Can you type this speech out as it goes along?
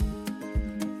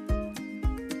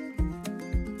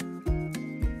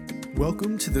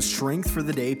Welcome to the Strength for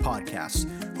the Day podcast,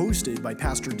 hosted by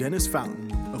Pastor Dennis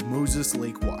Fountain of Moses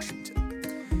Lake,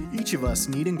 Washington. Each of us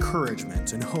need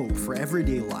encouragement and hope for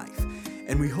everyday life,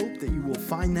 and we hope that you will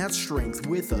find that strength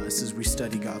with us as we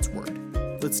study God's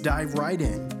Word. Let's dive right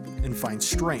in and find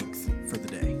strength for the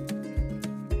day.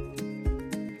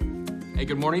 Hey,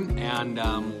 good morning,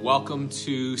 and welcome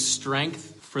to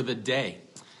Strength for the Day.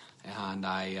 And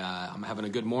I'm having a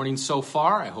good morning so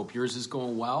far. I hope yours is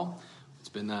going well. It's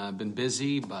been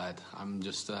busy, but I'm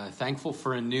just thankful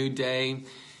for a new day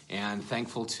and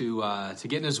thankful to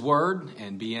get in His Word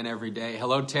and be in every day.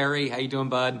 Hello, Terry. How you doing,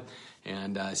 bud?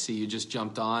 And I see you just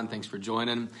jumped on. Thanks for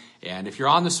joining. And if you're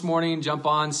on this morning, jump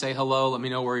on, say hello. Let me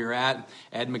know where you're at.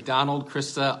 Ed McDonald,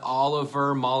 Krista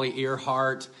Oliver, Molly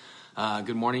Earhart.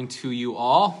 Good morning to you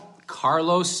all.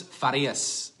 Carlos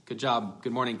Farias. Good job.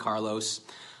 Good morning, Carlos.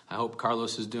 I hope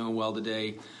Carlos is doing well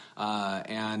today.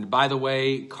 And by the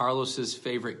way, Carlos's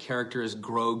favorite character is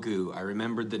Grogu. I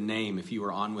remembered the name. If you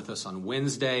were on with us on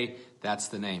Wednesday, that's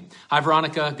the name. Hi,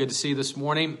 Veronica. Good to see you this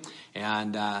morning.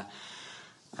 And I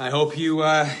hope you,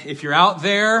 if you're out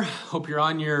there, hope you're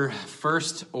on your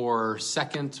first or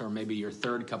second or maybe your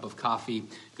third cup of coffee.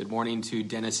 Good morning to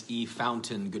Dennis E.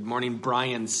 Fountain. Good morning,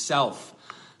 Brian Self.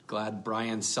 Glad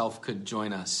Brian Self could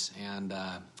join us. And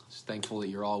thankful that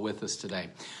you're all with us today.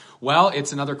 Well,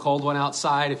 it's another cold one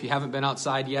outside. If you haven't been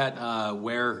outside yet,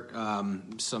 wear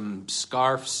some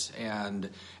scarves and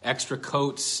extra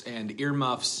coats and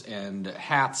earmuffs and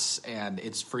hats, and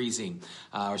it's freezing.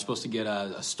 We're supposed to get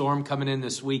a storm coming in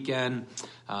this weekend,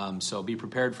 so be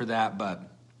prepared for that, but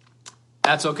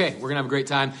that's okay. We're going to have a great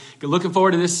time. Looking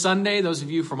forward to this Sunday. Those of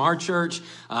you from our church,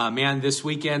 this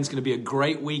weekend is going to be a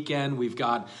great weekend. We've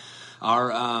got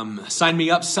our Sign Me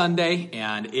Up Sunday,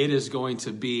 and it is going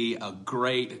to be a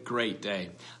great, great day.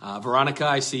 Veronica,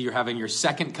 I see you're having your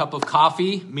second cup of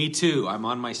coffee. Me too. I'm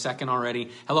on my second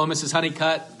already. Hello, Mrs.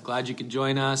 Honeycutt. Glad you could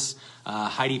join us.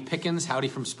 Heidi Pickens, howdy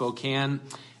from Spokane.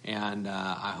 And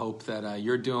I hope that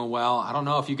you're doing well. I don't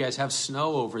know if you guys have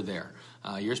snow over there.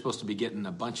 You're supposed to be getting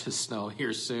a bunch of snow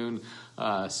here soon,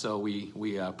 so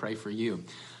we pray for you.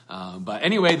 But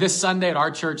anyway, this Sunday at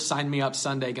our church, Sign Me Up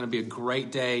Sunday, going to be a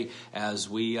great day as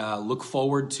we look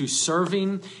forward to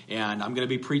serving. And I'm going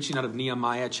to be preaching out of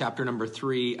Nehemiah chapter number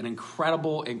 3, an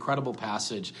incredible, incredible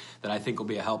passage that I think will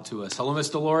be a help to us. Hello, Miss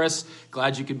Dolores.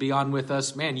 Glad you could be on with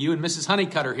us. Man, you and Mrs.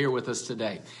 Honeycutt are here with us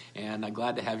today. And I'm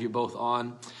glad to have you both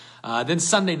on. Then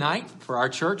Sunday night for our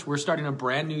church, we're starting a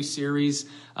brand new series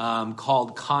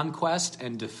called Conquest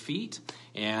and Defeat.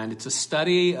 And it's a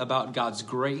study about God's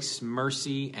grace,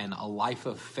 mercy, and a life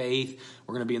of faith.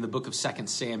 We're going to be in the book of 2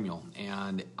 Samuel.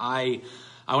 And I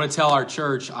want to tell our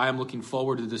church, I am looking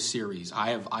forward to this series.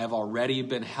 I have already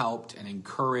been helped and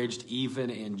encouraged even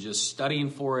in just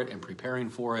studying for it and preparing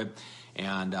for it.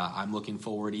 And I'm looking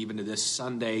forward even to this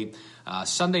Sunday.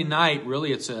 Sunday night,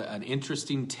 really, it's an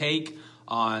interesting take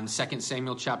on 2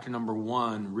 Samuel chapter number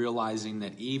 1, realizing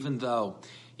that even though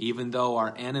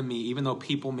our enemy, even though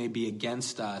people may be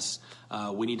against us,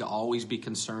 we need to always be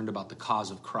concerned about the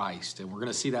cause of Christ. And we're going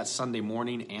to see that Sunday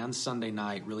morning and Sunday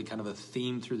night, really kind of a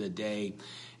theme through the day,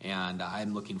 and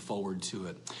I'm looking forward to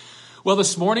it. Well,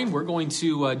 this morning, we're going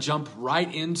to jump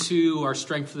right into our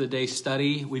Strength for the Day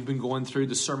study. We've been going through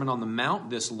the Sermon on the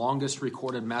Mount, this longest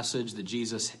recorded message that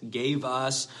Jesus gave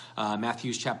us,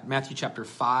 Matthew chapter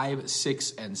 5,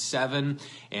 6, and 7.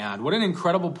 And what an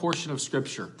incredible portion of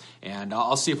Scripture. And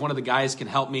I'll see if one of the guys can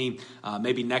help me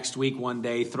maybe next week one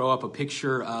day throw up a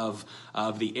picture of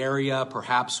the area,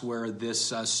 perhaps where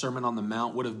this Sermon on the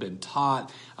Mount would have been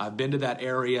taught. I've been to that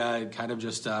area, kind of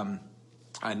just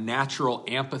a natural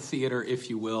amphitheater,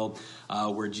 if you will,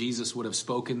 where Jesus would have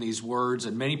spoken these words,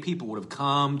 and many people would have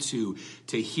come to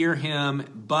hear him.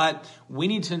 But we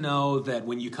need to know that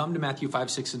when you come to Matthew 5,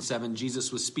 6, and 7,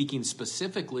 Jesus was speaking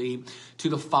specifically to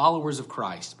the followers of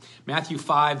Christ. Matthew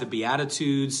 5, the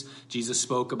Beatitudes, Jesus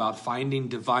spoke about finding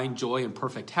divine joy and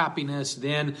perfect happiness.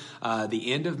 Then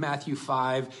the end of Matthew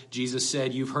 5, Jesus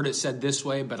said, "You've heard it said this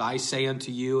way, but I say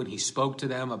unto you," and he spoke to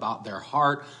them about their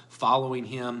heart following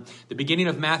him. The beginning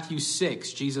of Matthew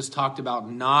 6, Jesus talked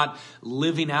about not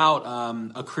living out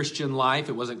a Christian life.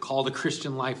 It wasn't called a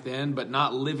Christian life then, but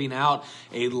not living out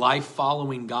a life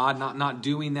following God, not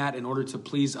doing that in order to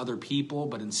please other people,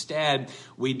 but instead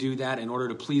we do that in order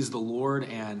to please the Lord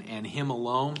and him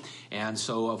alone. And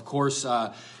so, of course,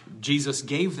 Jesus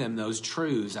gave them those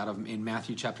truths in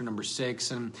Matthew chapter number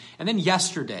 6. And then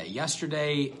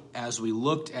yesterday, as we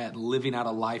looked at living out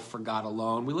a life for God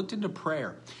alone, we looked into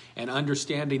prayer and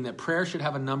understanding that prayer should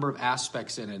have a number of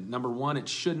aspects in it. Number one, it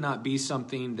should not be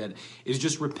something that is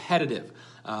just repetitive.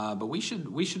 But we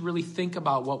should really think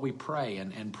about what we pray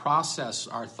and process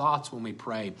our thoughts when we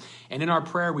pray. And in our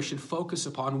prayer, we should focus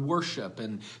upon worship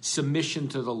and submission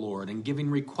to the Lord and giving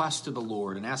requests to the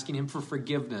Lord and asking Him for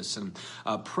forgiveness and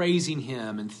praising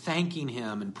Him and thanking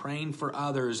Him and praying for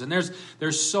others. And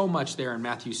there's so much there in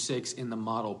Matthew 6 in the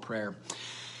model prayer.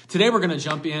 Today we're going to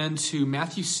jump into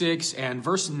Matthew 6 and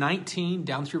verse 19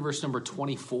 down through verse number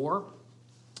 24.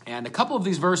 And a couple of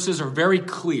these verses are very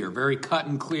clear, very cut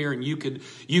and clear, and you could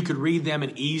read them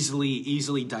and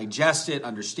easily digest it,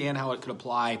 understand how it could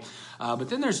apply. But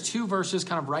then there's two verses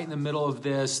kind of right in the middle of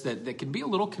this that can be a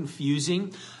little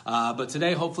confusing. But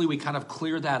today, hopefully, we kind of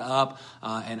clear that up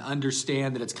and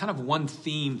understand that it's kind of one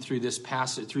theme through this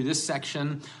passage, through this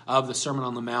section of the Sermon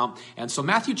on the Mount. And so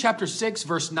Matthew chapter 6,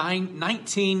 verse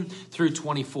 19 through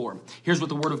 24. Here's what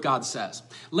the Word of God says.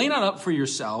 Lay not up for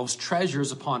yourselves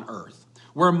treasures upon earth,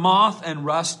 where moth and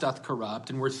rust doth corrupt,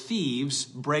 and where thieves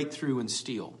break through and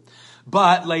steal.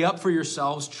 But lay up for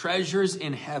yourselves treasures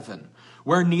in heaven,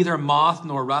 where neither moth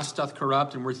nor rust doth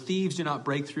corrupt, and where thieves do not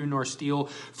break through nor steal.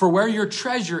 For where your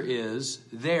treasure is,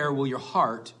 there will your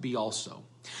heart be also.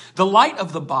 The light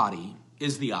of the body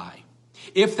is the eye.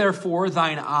 If therefore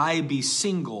thine eye be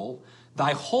single,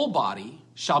 thy whole body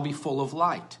shall be full of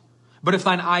light. But if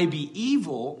thine eye be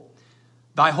evil,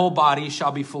 thy whole body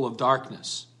shall be full of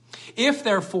darkness. If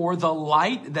therefore the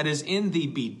light that is in thee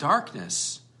be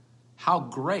darkness, how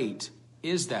great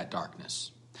is that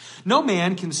darkness? No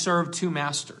man can serve two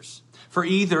masters, for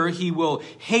either he will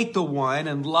hate the one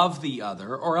and love the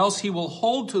other, or else he will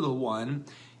hold to the one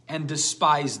and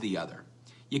despise the other.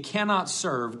 You cannot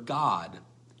serve God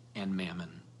and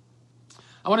mammon.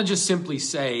 I want to just simply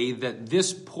say that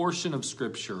this portion of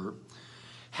Scripture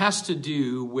has to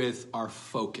do with our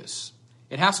focus.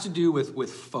 It has to do with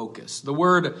focus. The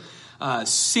word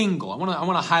single. I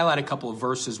want to highlight a couple of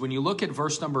verses. When you look at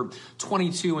verse number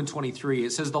 22 and 23,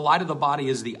 it says, the light of the body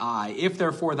is the eye. If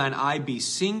therefore thine eye be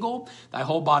single, thy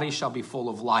whole body shall be full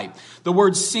of light. The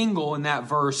word single in that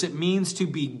verse, it means to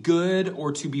be good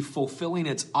or to be fulfilling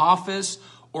its office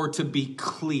or to be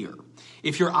clear.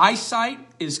 If your eyesight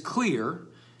is clear,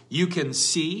 you can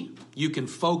see, you can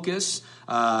focus,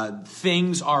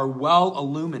 things are well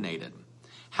illuminated.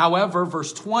 However,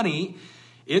 verse 20,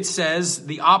 it says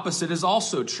the opposite is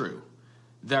also true.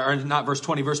 Not verse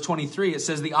 20, verse 23, it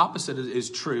says the opposite is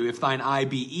true. If thine eye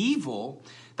be evil,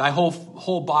 thy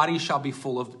whole body shall be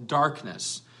full of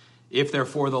darkness. If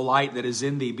therefore the light that is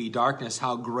in thee be darkness,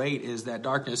 how great is that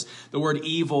darkness? The word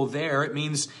evil there, it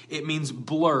means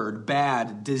blurred,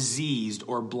 bad, diseased,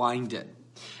 or blinded.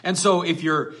 And so if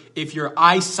your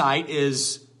eyesight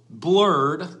is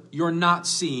blurred, you're not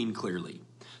seeing clearly.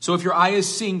 So if your eye is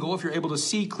single, if you're able to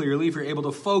see clearly, if you're able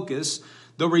to focus,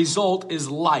 the result is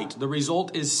light. The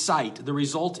result is sight. The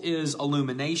result is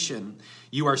illumination.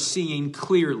 You are seeing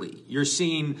clearly. You're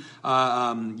seeing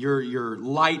your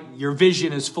light. Your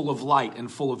vision is full of light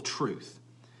and full of truth.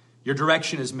 Your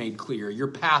direction is made clear. Your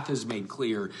path is made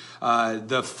clear.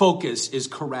 The focus is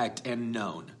correct and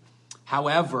known.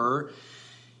 However,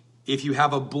 if you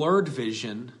have a blurred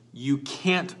vision, you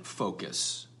can't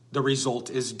focus. The result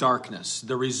is darkness.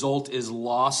 The result is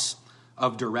loss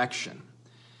of direction.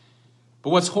 But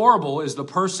what's horrible is the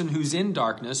person who's in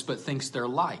darkness but thinks they're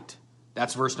light.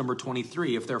 That's verse number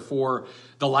 23. If therefore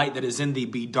the light that is in thee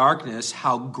be darkness,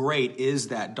 how great is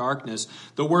that darkness?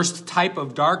 The worst type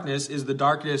of darkness is the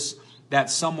darkness that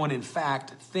someone in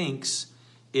fact thinks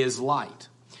is light.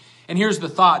 And here's the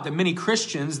thought that many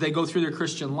Christians, they go through their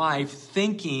Christian life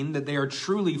thinking that they are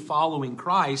truly following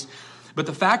Christ. But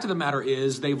the fact of the matter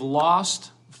is they've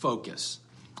lost focus.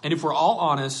 And if we're all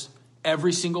honest,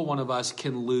 every single one of us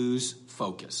can lose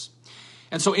focus.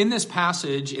 And so in this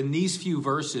passage, in these few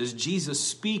verses, Jesus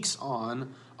speaks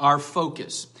on our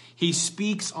focus. He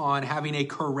speaks on having a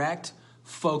correct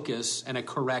focus and a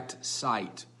correct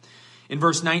sight. In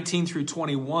verse 19 through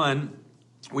 21,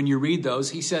 when you read those,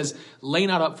 he says, lay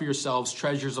not up for yourselves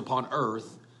treasures upon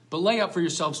earth, but lay up for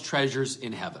yourselves treasures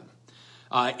in heaven.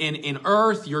 In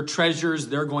earth, your treasures,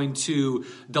 they're going to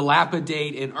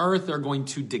dilapidate. In earth, they're going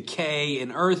to decay.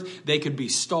 In earth, they could be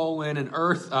stolen. In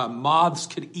earth, moths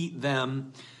could eat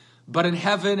them. But in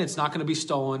heaven, it's not going to be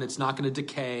stolen. It's not going to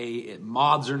decay.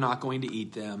 Moths are not going to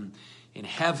eat them. In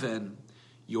heaven,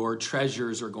 your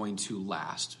treasures are going to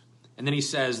last. And then he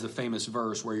says the famous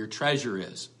verse, where your treasure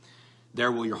is,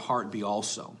 there will your heart be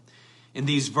also. In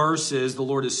these verses, the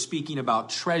Lord is speaking about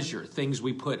treasure, things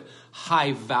we put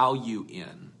high value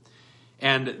in.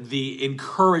 And the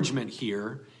encouragement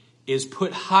here is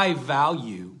put high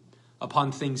value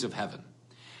upon things of heaven.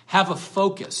 Have a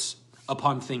focus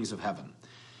upon things of heaven.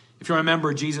 If you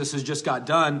remember, Jesus has just got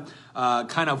done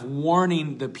kind of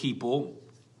warning the people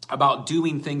about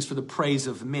doing things for the praise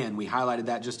of men. We highlighted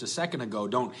that just a second ago.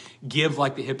 Don't give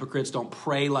like the hypocrites. Don't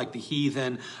pray like the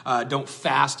heathen. Don't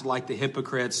fast like the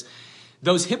hypocrites.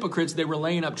 Those hypocrites, they were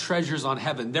laying up treasures on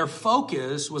heaven. Their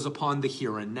focus was upon the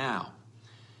here and now.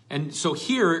 And so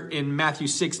here in Matthew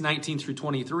 6, 19 through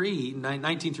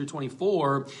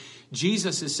 24,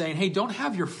 Jesus is saying, hey, don't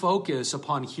have your focus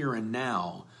upon here and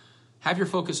now. Have your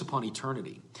focus upon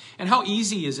eternity. And how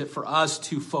easy is it for us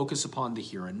to focus upon the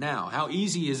here and now? How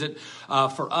easy is it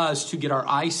for us to get our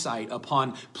eyesight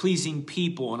upon pleasing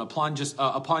people and upon just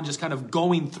kind of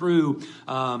going through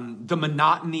the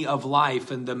monotony of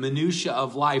life and the minutia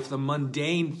of life, the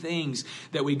mundane things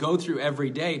that we go through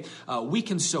every day? We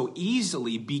can so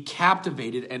easily be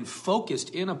captivated and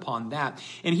focused in upon that.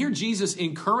 And here Jesus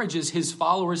encourages his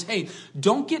followers, hey,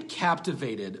 don't get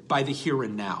captivated by the here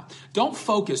and now. Don't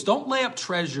focus. Don't lay up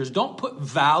treasures. Don't put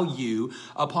value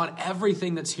upon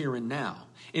everything that's here and now.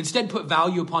 Instead, put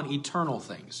value upon eternal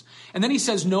things. And then he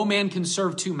says, no man can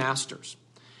serve two masters.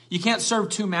 You can't serve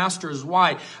two masters.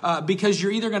 Why? Because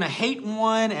you're either going to hate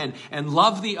one and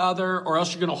love the other, or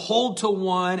else you're going to hold to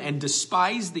one and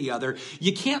despise the other.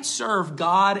 You can't serve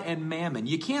God and mammon.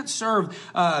 You can't serve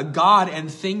God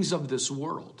and things of this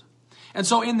world. And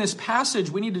so in this passage,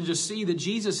 we need to just see that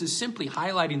Jesus is simply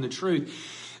highlighting the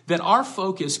truth that our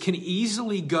focus can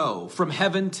easily go from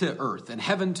heaven to earth,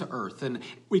 and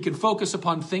we can focus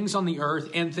upon things on the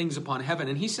earth and things upon heaven.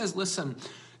 And he says, listen,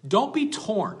 don't be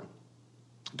torn.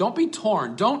 Don't be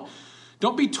torn. Don't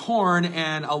be torn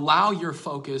and allow your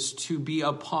focus to be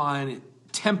upon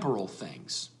temporal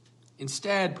things.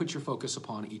 Instead, put your focus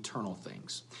upon eternal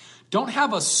things. Don't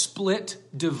have a split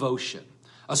devotion.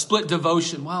 A split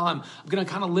devotion. Well, I'm going to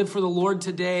kind of live for the Lord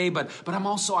today, but I'm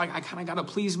also, I kind of got to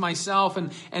please myself.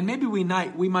 And maybe we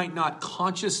might not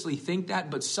consciously think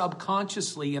that, but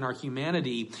subconsciously in our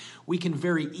humanity, we can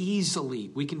very easily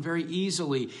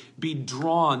be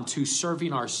drawn to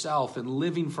serving ourselves and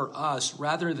living for us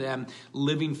rather than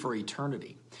living for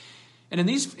eternity. And in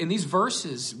these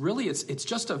verses, really, it's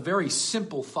just a very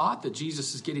simple thought that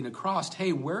Jesus is getting across.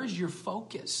 Hey, where is your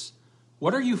focus?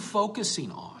 What are you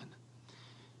focusing on?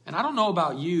 And I don't know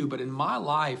about you, but in my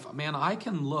life, man, I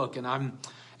can look, and I'm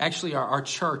actually our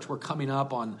church, we're coming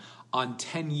up on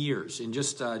 10 years. In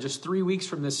just 3 weeks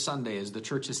from this Sunday is the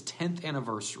church's 10th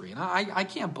anniversary. And I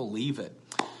can't believe it.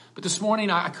 But this morning,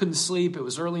 I couldn't sleep. It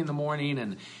was early in the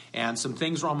morning, and some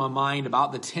things were on my mind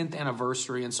about the 10th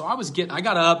anniversary. And so I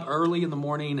got up early in the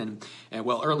morning, and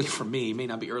well, early for me, it may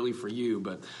not be early for you,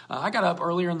 but I got up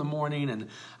earlier in the morning, and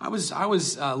I was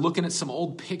looking at some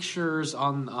old pictures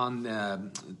on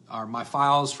my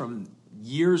files from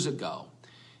years ago.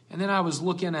 And then I was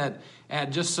looking at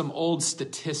just some old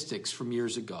statistics from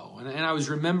years ago. And I was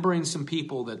remembering some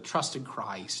people that trusted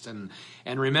Christ and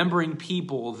remembering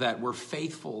people that were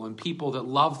faithful and people that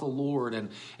loved the Lord. And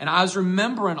I was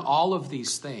remembering all of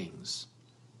these things.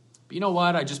 But you know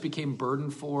what? I just became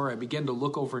burdened for. I began to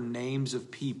look over names of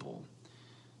people.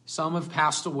 Some have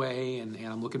passed away, and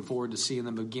I'm looking forward to seeing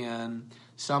them again.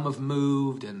 Some have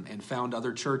moved and found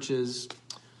other churches.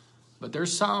 But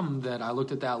there's some that I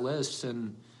looked at that list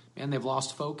and they've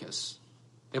lost focus.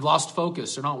 They've lost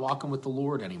focus. They're not walking with the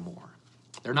Lord anymore.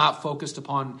 They're not focused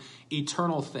upon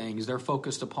eternal things. They're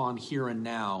focused upon here and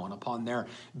now and upon their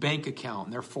bank account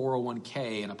and their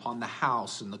 401k and upon the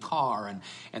house and the car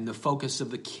and the focus of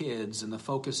the kids and the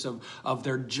focus of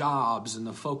their jobs and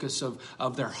the focus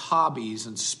of their hobbies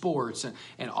and sports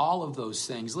and all of those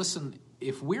things. Listen,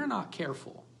 if we're not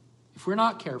careful,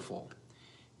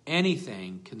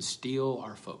 anything can steal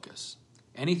our focus.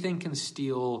 Anything can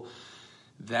steal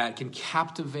that can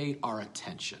captivate our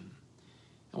attention.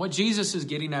 And what Jesus is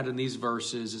getting at in these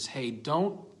verses is, hey,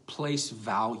 don't place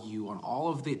value on all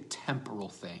of the temporal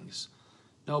things.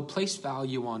 No, place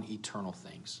value on eternal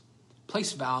things.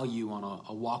 Place value on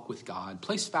a walk with God.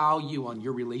 Place value on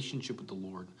your relationship with the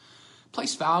Lord.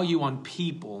 Place value on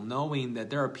people, knowing that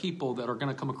there are people that are going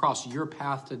to come across your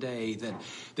path today, that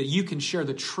you can share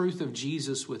the truth of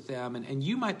Jesus with them, and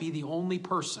you might be the only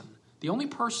person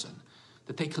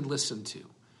that they could listen to.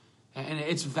 And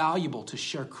it's valuable to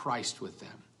share Christ with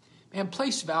them. Man,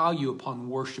 place value upon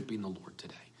worshiping the Lord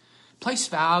today. Place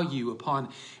value upon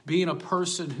being a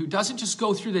person who doesn't just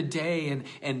go through the day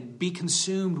and be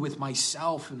consumed with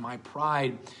myself and my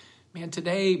pride, Man,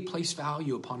 today place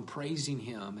value upon praising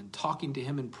him and talking to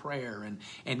him in prayer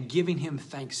and giving him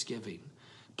thanksgiving.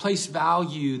 Place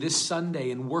value this Sunday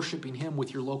in worshiping him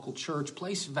with your local church.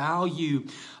 Place value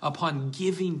upon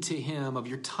giving to him of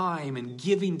your time and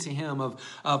giving to him of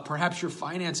perhaps your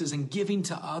finances and giving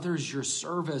to others your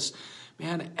service.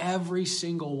 Man, every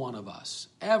single one of us,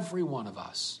 every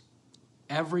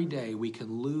day we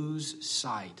can lose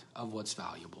sight of what's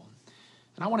valuable.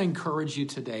 And I want to encourage you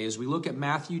today as we look at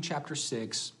Matthew chapter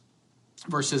 6,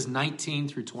 verses 19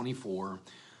 through 24,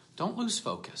 don't lose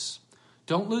focus.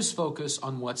 Don't lose focus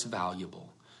on what's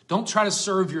valuable. Don't try to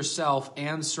serve yourself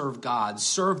and serve God.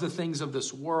 Serve the things of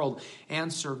this world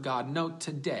and serve God. No,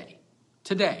 today,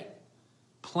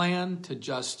 plan to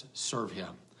just serve him.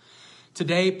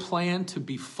 Today, plan to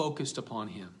be focused upon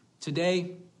him.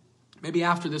 Today, maybe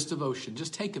after this devotion,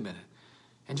 just take a minute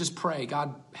and just pray,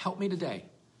 God, help me today.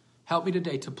 Help me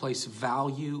today to place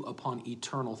value upon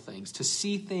eternal things, to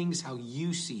see things how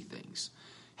you see things.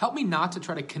 Help me not to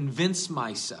try to convince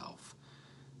myself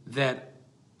that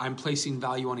I'm placing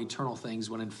value on eternal things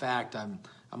when in fact I'm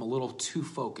a little too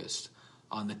focused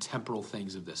on the temporal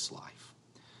things of this life.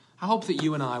 I hope that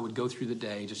you and I would go through the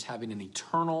day just having an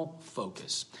eternal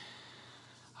focus.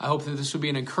 I hope that this would be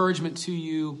an encouragement to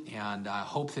you, and I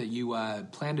hope that you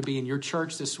plan to be in your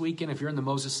church this weekend. If you're in the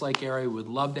Moses Lake area, we would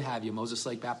love to have you. Moses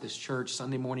Lake Baptist Church,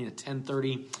 Sunday morning at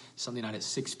 10:30, Sunday night at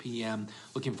 6 p.m.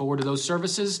 Looking forward to those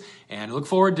services, and look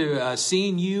forward to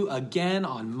seeing you again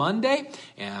on Monday.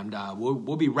 And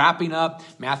we'll be wrapping up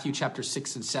Matthew chapter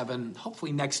 6 and 7,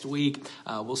 hopefully next week.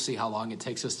 We'll see how long it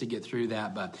takes us to get through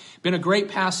that. But been a great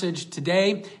passage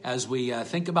today. As we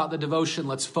think about the devotion,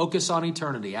 let's focus on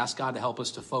eternity. Ask God to help us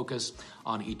to focus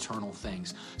on eternal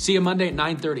things. See you Monday at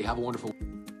 9:30. Have a wonderful week.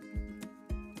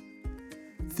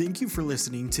 Thank you for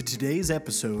listening to today's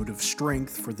episode of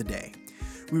Strength for the Day.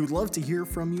 We would love to hear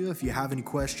from you. If you have any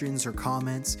questions or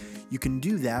comments, you can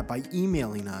do that by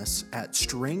emailing us at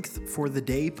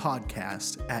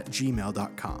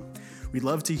strengthforthedaypodcast@gmail.com. We'd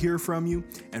love to hear from you,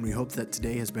 and we hope that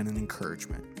today has been an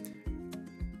encouragement.